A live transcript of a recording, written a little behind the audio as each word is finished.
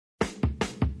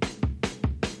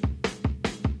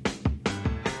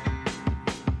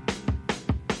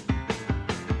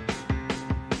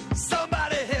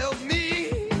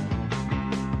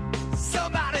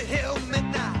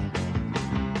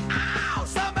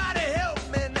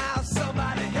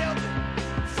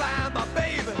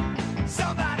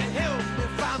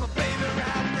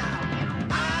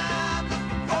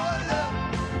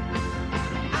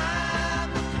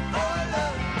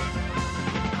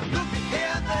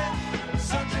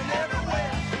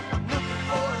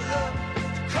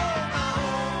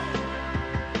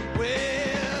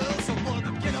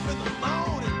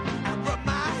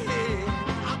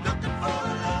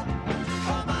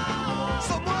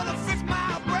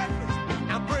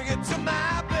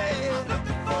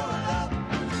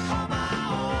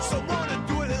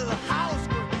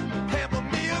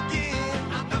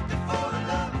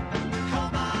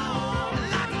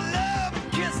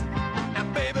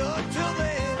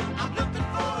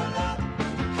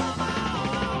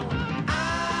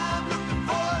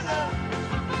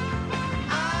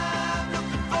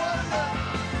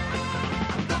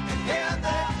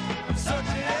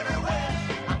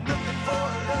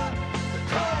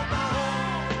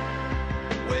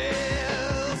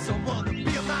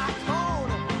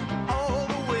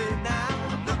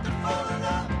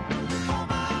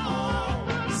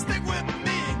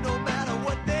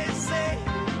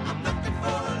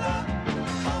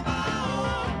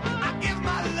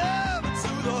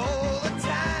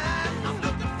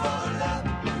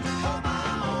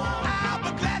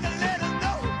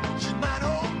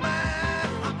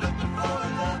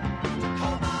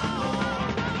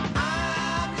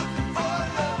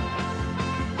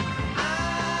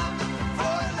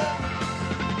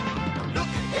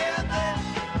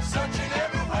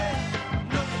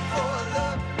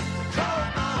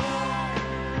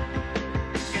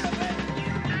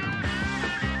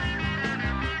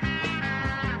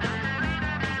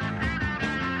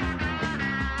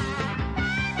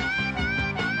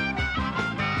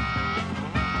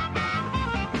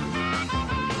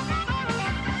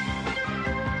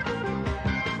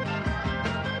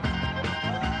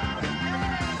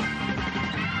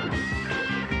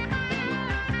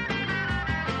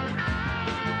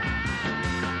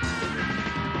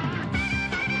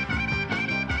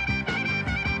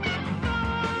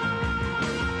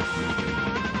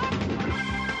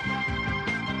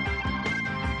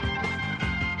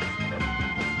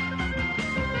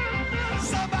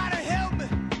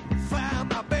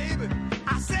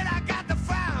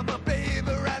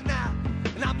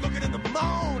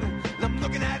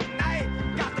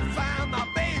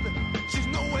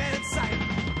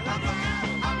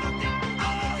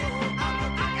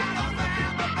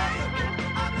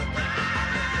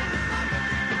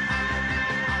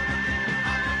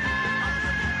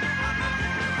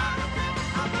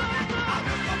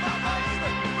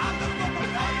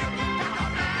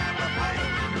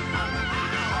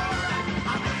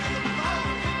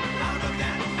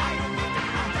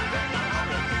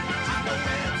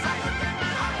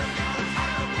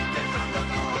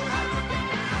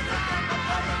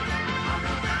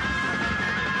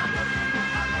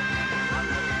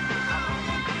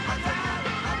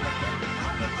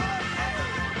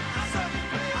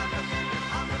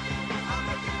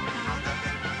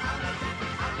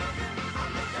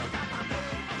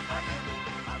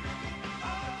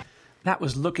That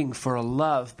was Looking for a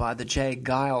Love by the Jay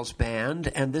Giles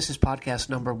Band, and this is podcast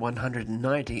number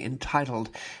 190,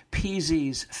 entitled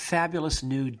PZ's Fabulous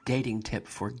New Dating Tip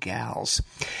for Gals.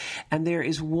 And there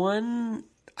is one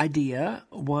idea,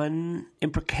 one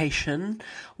imprecation,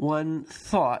 one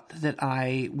thought that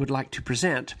I would like to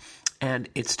present, and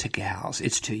it's to gals.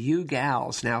 It's to you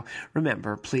gals. Now,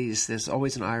 remember, please, there's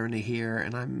always an irony here,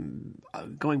 and I'm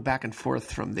going back and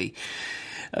forth from the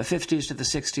 50s to the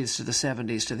 60s to the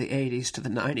 70s to the 80s to the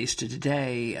 90s to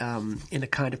today in a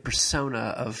kind of persona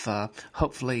of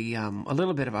hopefully a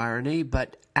little bit of irony,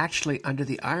 but actually under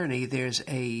the irony there's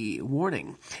a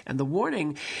warning. And the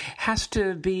warning has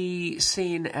to be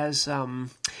seen as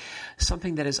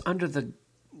something that is under the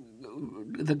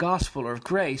gospel or of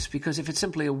grace, because if it's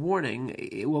simply a warning,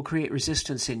 it will create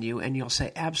resistance in you and you'll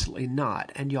say absolutely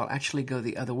not, and you'll actually go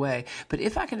the other way. But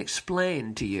if I can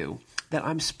explain to you that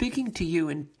I'm speaking to you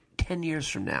in 10 years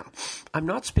from now, I'm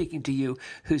not speaking to you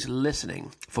who's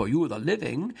listening. For you the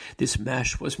living, this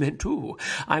mash was meant to.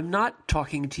 I'm not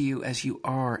talking to you as you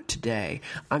are today.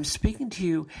 I'm speaking to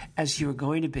you as you're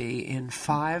going to be in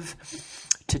 5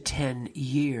 to 10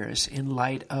 years in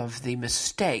light of the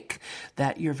mistake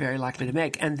that you're very likely to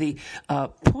make. And the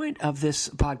point of this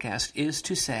podcast is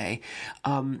to say,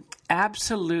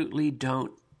 absolutely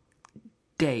don't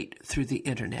date through the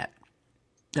internet.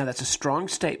 Now, that's a strong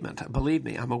statement. Believe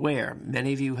me, I'm aware.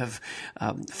 Many of you have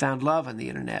found love on the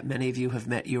internet. Many of you have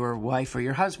met your wife or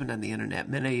your husband on the internet.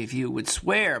 Many of you would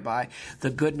swear by the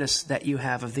goodness that you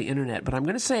have of the internet. But I'm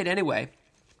going to say it anyway,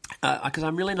 because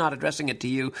I'm really not addressing it to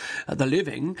you, the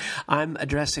living. I'm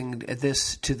addressing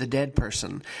this to the dead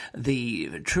person,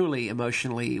 the truly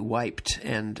emotionally wiped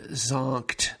and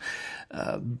zonked,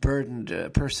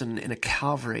 burdened person in a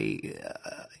Calvary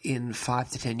in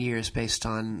 5 to 10 years based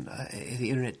on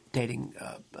the internet dating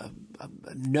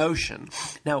notion.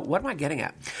 Now, what am I getting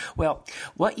at? Well,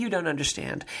 what you don't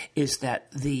understand is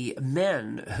that the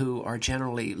men who are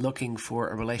generally looking for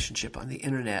a relationship on the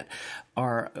internet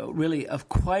are really of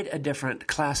quite a different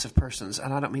class of persons,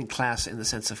 and I don't mean class in the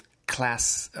sense of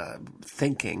class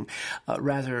thinking,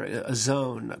 rather a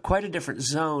zone, quite a different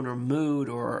zone or mood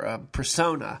or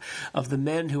persona of the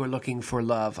men who are looking for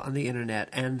love on the internet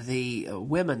and the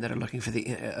women that are looking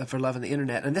for love on the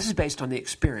internet. And this is based on the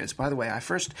experience. By the way, I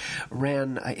first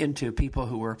ran into people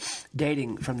who were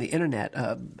dating from the internet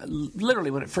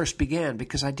literally when it first began,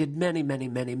 because I did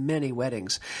many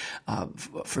weddings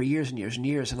for years and years and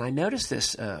years. And I noticed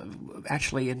this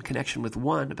actually in connection with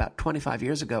one about 25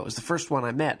 years ago. It was the first one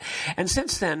I met. And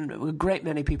since then, a great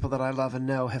many people that I love and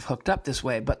know have hooked up this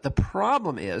way. But the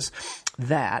problem is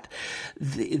that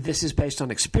this is based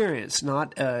on experience,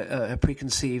 not a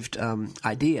preconceived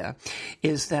idea,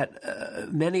 is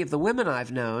that many of the women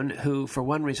I've known who, for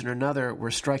one reason or another,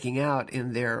 were striking out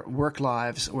in their work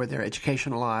lives or their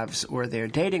educational lives or their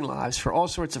dating lives for all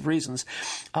sorts of reasons,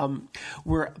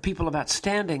 were people of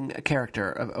outstanding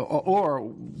character, or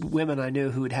women I knew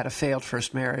who had had a failed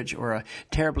first marriage or a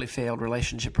terribly failed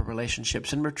relationship or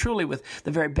relationships, and were truly with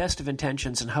the very best of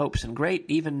intentions and hopes and great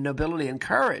even nobility and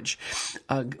courage,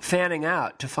 fanning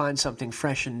out to find something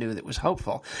fresh and new that was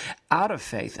hopeful, out of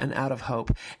faith and out of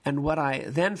hope. And what I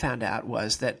then found out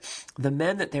was that the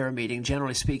men that they were meeting,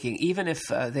 generally speaking, even if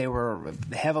they were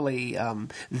heavily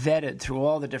vetted through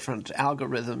all the different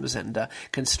algorithms and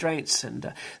constraints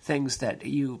and things that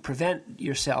you prevent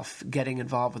yourself getting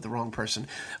involved with the wrong person,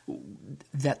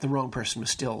 that the wrong person was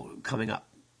still coming up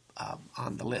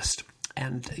on the list.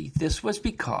 And this was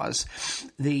because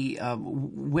the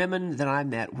women that I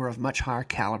met were of much higher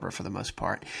caliber, for the most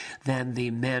part, than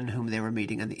the men whom they were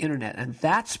meeting on the internet. And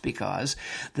that's because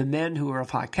the men who were of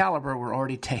high caliber were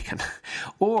already taken.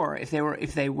 Or if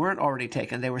they weren't already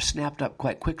taken, they were snapped up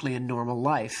quite quickly in normal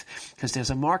life, because there's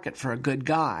a market for a good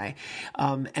guy.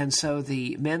 And so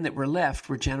the men that were left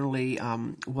were generally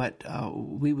what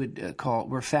we would call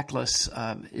were feckless,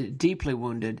 deeply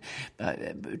wounded,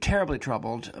 terribly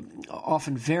troubled,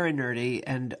 often very nerdy,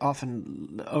 and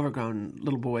often overgrown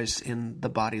little boys in the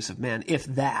bodies of men, if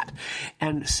that.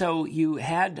 And so you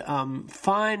had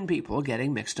fine people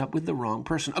getting mixed up with the wrong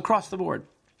person across the board.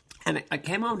 And it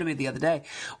came home to me the other day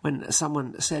when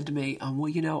someone said to me, well,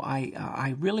 you know,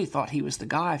 I really thought he was the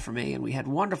guy for me, and we had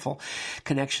wonderful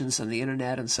connections on the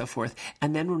internet and so forth.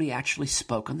 And then when we actually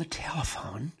spoke on the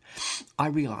telephone, I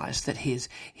realized that he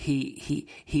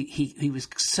was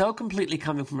so completely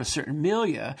coming from a certain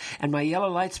milieu, and my yellow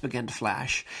lights began to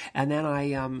flash. And then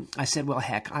I said, well,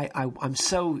 heck, I'm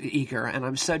so eager and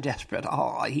I'm so desperate.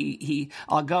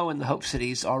 I'll go in the hopes that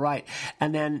he's all right.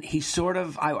 And then he sort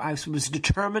of, I was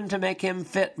determined to make him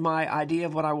fit my idea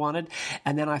of what I wanted.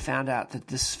 And then I found out that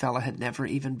this fella had never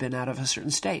even been out of a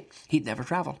certain state. He'd never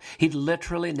traveled. He'd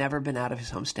literally never been out of his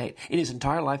home state in his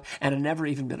entire life, and had never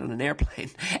even been on an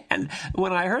airplane. And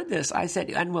when I heard this, I said,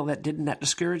 and well, didn't that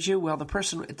discourage you? Well, the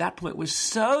person at that point was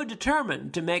so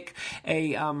determined to make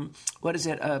a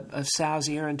sow's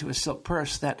ear into a silk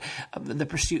purse that the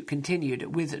pursuit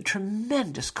continued with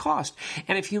tremendous cost.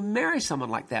 And if you marry someone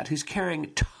like that who's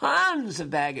carrying tons of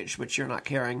baggage which you're not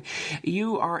carrying,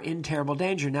 you are in terrible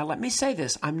danger. Now, let me say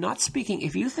this. I'm not speaking,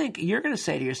 if you think you're going to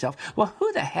say to yourself, well,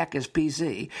 who the heck is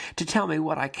PZ to tell me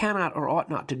what I cannot or ought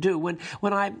not to do when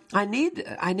I need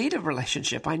a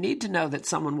relationship. I need to know that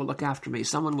someone will look after me.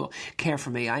 Someone will care for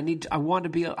me. I don't want to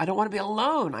be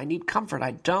alone. I need comfort.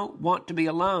 I don't want to be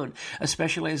alone,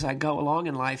 especially as I go along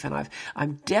in life, and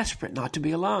I'm desperate not to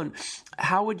be alone.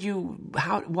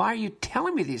 Why are you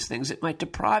telling me these things? It might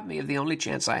deprive me of the only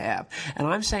chance I have. And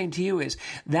I'm saying to you is,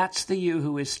 that's the you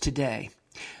who is today.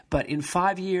 But in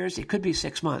 5 years, it could be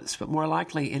 6 months, but more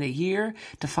likely in a year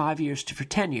to 5 years to for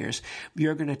 10 years,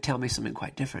 you're going to tell me something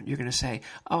quite different. You're going to say,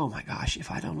 oh my gosh, if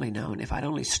I'd only known, if I'd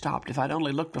only stopped, if I'd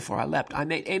only looked before I leapt, I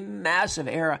made a massive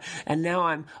error, and now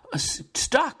I'm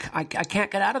stuck. I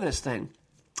can't get out of this thing.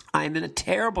 I'm in a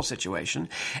terrible situation,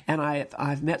 and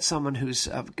I've met someone whose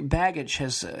baggage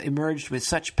has emerged with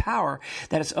such power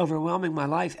that it's overwhelming my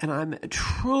life, and I'm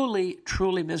truly,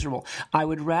 truly miserable. I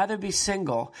would rather be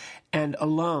single and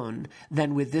alone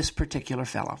than with this particular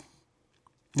fellow.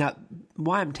 Now,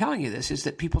 why I'm telling you this is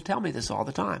that people tell me this all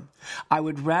the time. I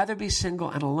would rather be single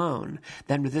and alone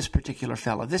than with this particular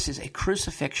fellow. This is a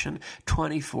crucifixion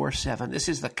 24/7. This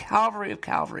is the Calvary of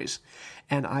Calvaries.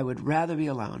 And I would rather be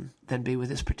alone than be with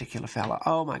this particular fellow.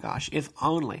 Oh my gosh, if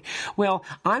only. Well,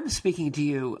 I'm speaking to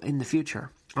you in the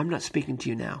future. I'm not speaking to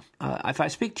you now. If I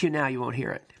speak to you now, you won't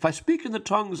hear it. If I speak in the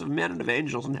tongues of men and of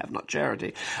angels and have not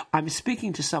charity, I'm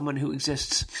speaking to someone who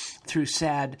exists through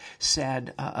sad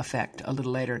effect a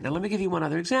little later. Now, let me give you one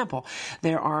other example.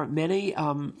 There are many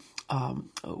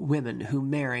women who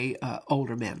marry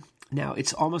older men. Now,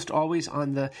 it's almost always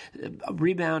on the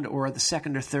rebound or the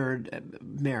second or third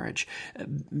marriage.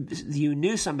 You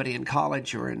knew somebody in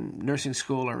college or in nursing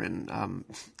school or in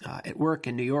at work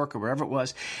in New York or wherever it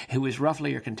was who was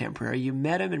roughly your contemporary. You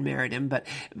met him and married him, but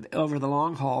over the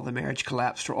long haul, the marriage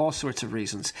collapsed for all sorts of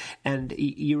reasons. And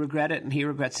you regret it and he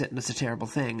regrets it, and it's a terrible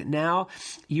thing. Now,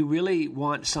 you really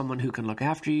want someone who can look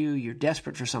after you. You're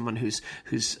desperate for someone who's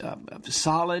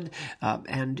solid,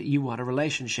 and you want a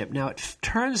relationship. Now, it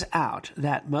turns out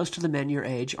that most of the men your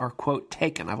age are, quote,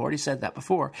 taken. I've already said that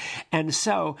before. And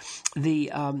so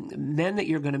the men that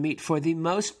you're going to meet, for the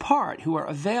most part, who are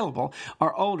available,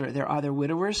 are older. They're either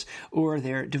widowers or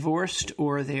they're divorced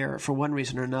or they're, for one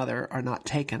reason or another, are not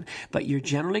taken. But you're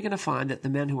generally going to find that the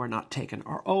men who are not taken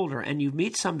are older. And you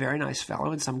meet some very nice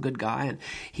fellow and some good guy, and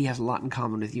he has a lot in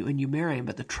common with you, and you marry him.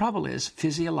 But the trouble is,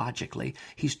 physiologically,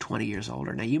 he's 20 years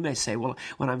older. Now, you may say, well,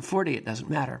 when I'm 40, it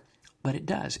doesn't matter. But it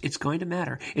does. It's going to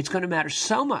matter. It's going to matter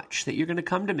so much that you're going to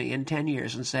come to me in 10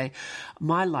 years and say,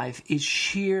 my life is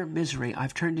sheer misery.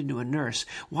 I've turned into a nurse.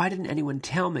 Why didn't anyone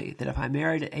tell me that if I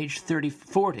married at age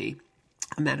 40,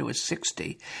 a man who was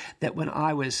 60, that when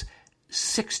I was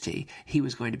 60, he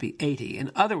was going to be 80? In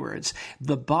other words,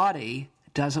 the body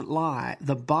doesn't lie.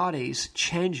 The body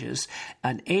changes.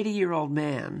 An 80-year-old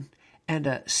man and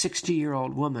a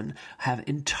 60-year-old woman have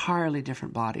entirely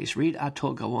different bodies. Read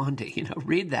Atul Gawande,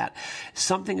 read that.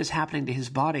 Something is happening to his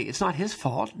body. It's not his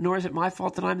fault, nor is it my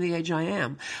fault that I'm the age I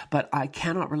am, but I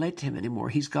cannot relate to him anymore.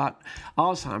 He's got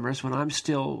Alzheimer's when I'm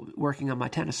still working on my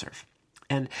tennis serve.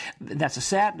 And that's a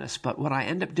sadness, but what I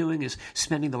end up doing is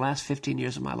spending the last 15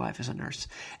 years of my life as a nurse.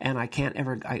 And I can't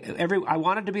I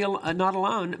wanted to be not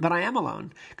alone, but I am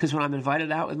alone. Because when I'm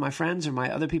invited out with my friends or my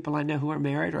other people I know who are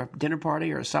married, or a dinner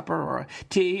party or a supper or a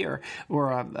tea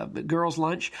or a girls'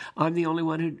 lunch, I'm the only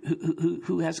one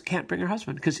who can't bring her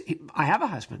husband. Because I have a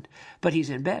husband, but he's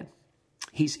in bed.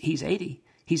 He's 80.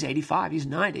 He's 85, he's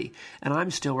 90, and I'm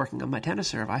still working on my tennis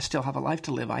serve. I still have a life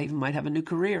to live. I even might have a new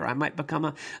career. I might become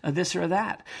a this or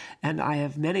that. And I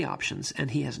have many options,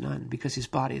 and he has none because his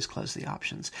body has closed the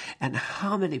options. And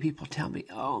how many people tell me,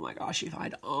 oh my gosh, if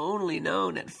I'd only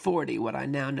known at 40 what I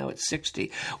now know at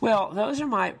 60. Well, those are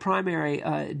my primary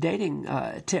dating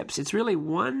tips. It's really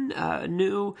one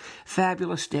new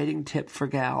fabulous dating tip for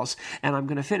gals, and I'm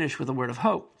going to finish with a word of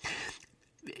hope.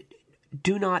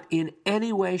 do not in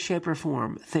any way, shape, or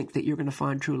form think that you're going to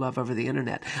find true love over the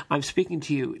internet. I'm speaking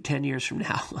to you 10 years from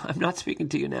now. I'm not speaking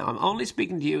to you now. I'm only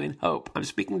speaking to you in hope. I'm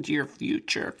speaking to your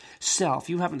future self.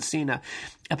 You haven't seen an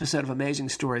episode of Amazing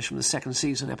Stories from the second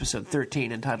season, episode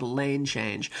 13, entitled Lane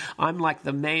Change. I'm like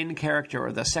the main character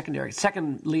or the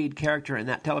second lead character in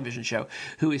that television show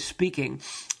who is speaking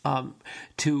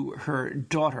to her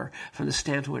daughter from the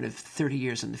standpoint of 30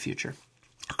 years in the future.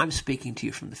 I'm speaking to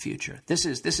you from the future. This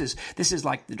is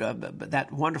like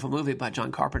that wonderful movie by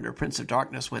John Carpenter, Prince of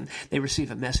Darkness, when they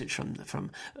receive a message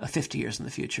from 50 years in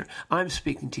the future. I'm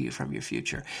speaking to you from your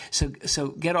future. So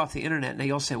get off the internet. Now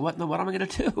you'll say, what am I going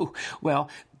to do? Well,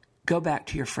 go back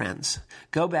to your friends.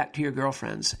 Go back to your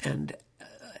girlfriends and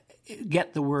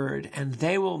get the word, and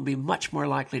they will be much more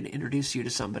likely to introduce you to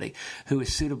somebody who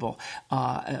is suitable.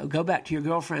 Go back to your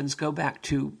girlfriends, go back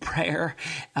to prayer,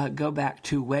 go back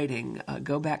to waiting,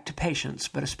 go back to patience,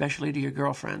 but especially to your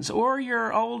girlfriends or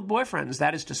your old boyfriends,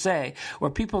 that is to say, or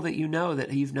people that you know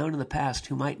that you've known in the past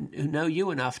who know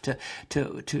you enough to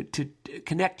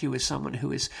connect you with someone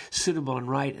who is suitable and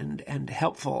right and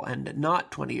helpful and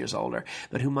not 20 years older,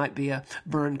 but who might be a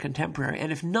burned contemporary.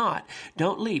 And if not,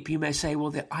 don't leap. You may say,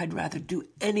 well, I'd rather do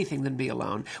anything than be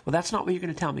alone. Well, that's not what you're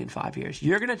going to tell me in 5 years.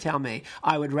 You're going to tell me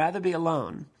I would rather be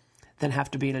alone than have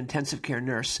to be an intensive care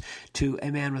nurse to a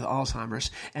man with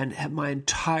Alzheimer's. And my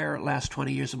entire last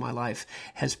 20 years of my life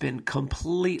has been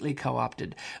completely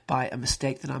co-opted by a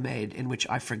mistake that I made in which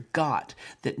I forgot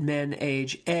that men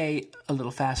age, A, a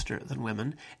little faster than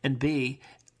women, and B,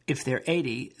 if they're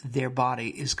 80, their body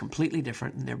is completely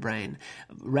different in their brain,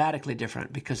 radically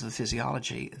different because of the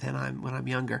physiology than when I'm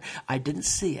younger. I didn't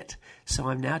see it, so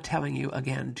I'm now telling you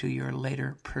again to your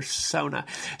later persona.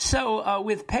 So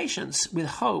with patience, with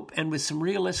hope, and with some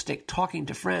realistic talking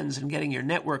to friends and getting your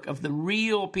network of the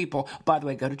real people. By the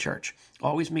way, go to church.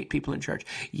 Always meet people in church.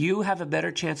 You have a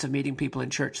better chance of meeting people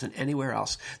in church than anywhere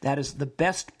else. That is the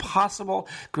best possible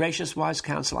gracious, wise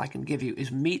counsel I can give you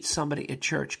is meet somebody at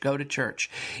church. Go to church.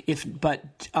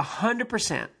 But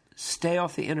 100% stay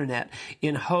off the internet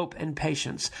in hope and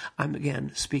patience. I'm,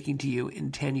 again, speaking to you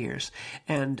in 10 years.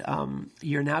 And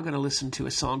you're now going to listen to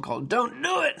a song called Don't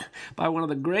Do It by one of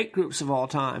the great groups of all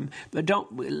time. But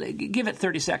give it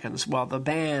 30 seconds while the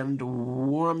band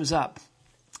warms up.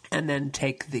 And then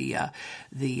take the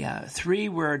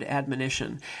 3-word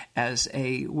admonition as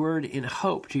a word in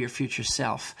hope to your future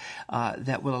self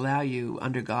that will allow you,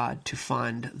 under God, to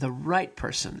find the right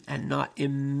person and not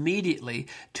immediately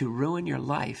to ruin your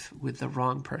life with the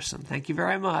wrong person. Thank you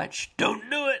very much. Don't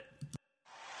do it.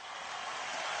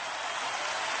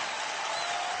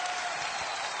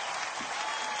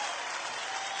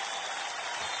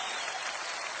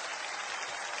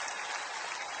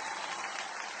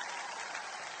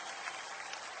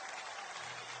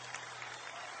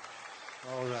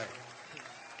 All right.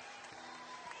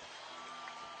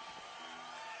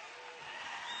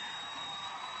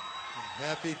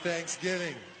 Happy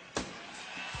Thanksgiving.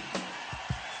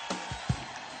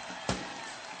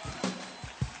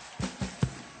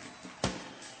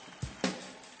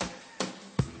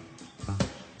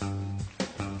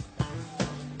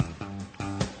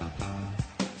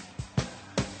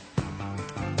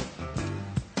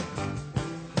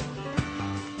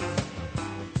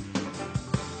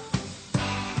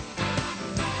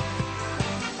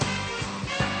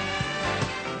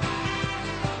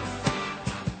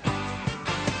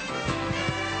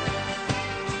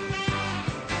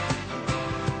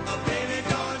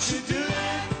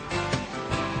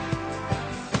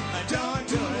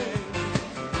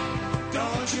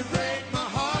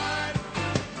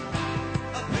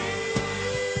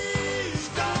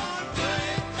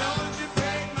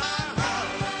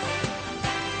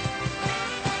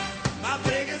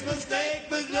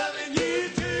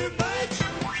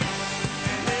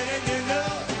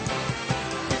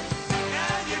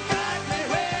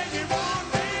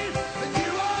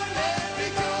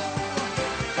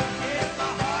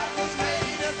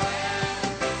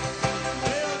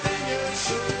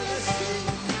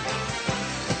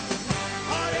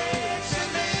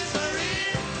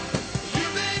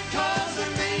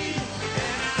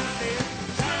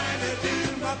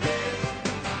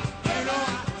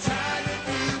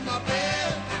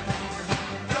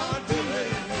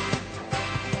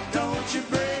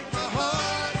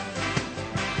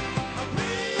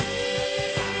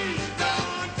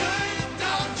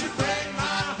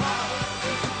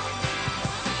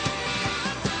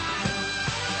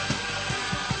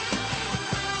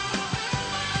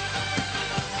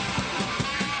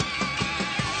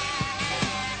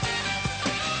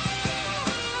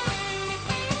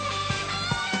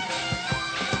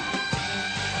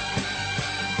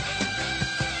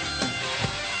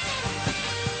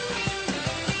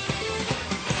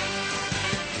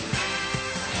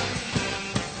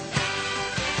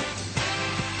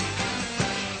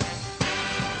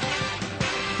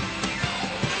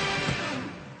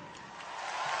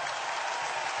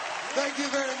 Thank you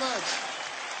very much.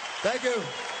 Thank you.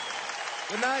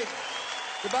 Good night.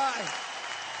 Goodbye.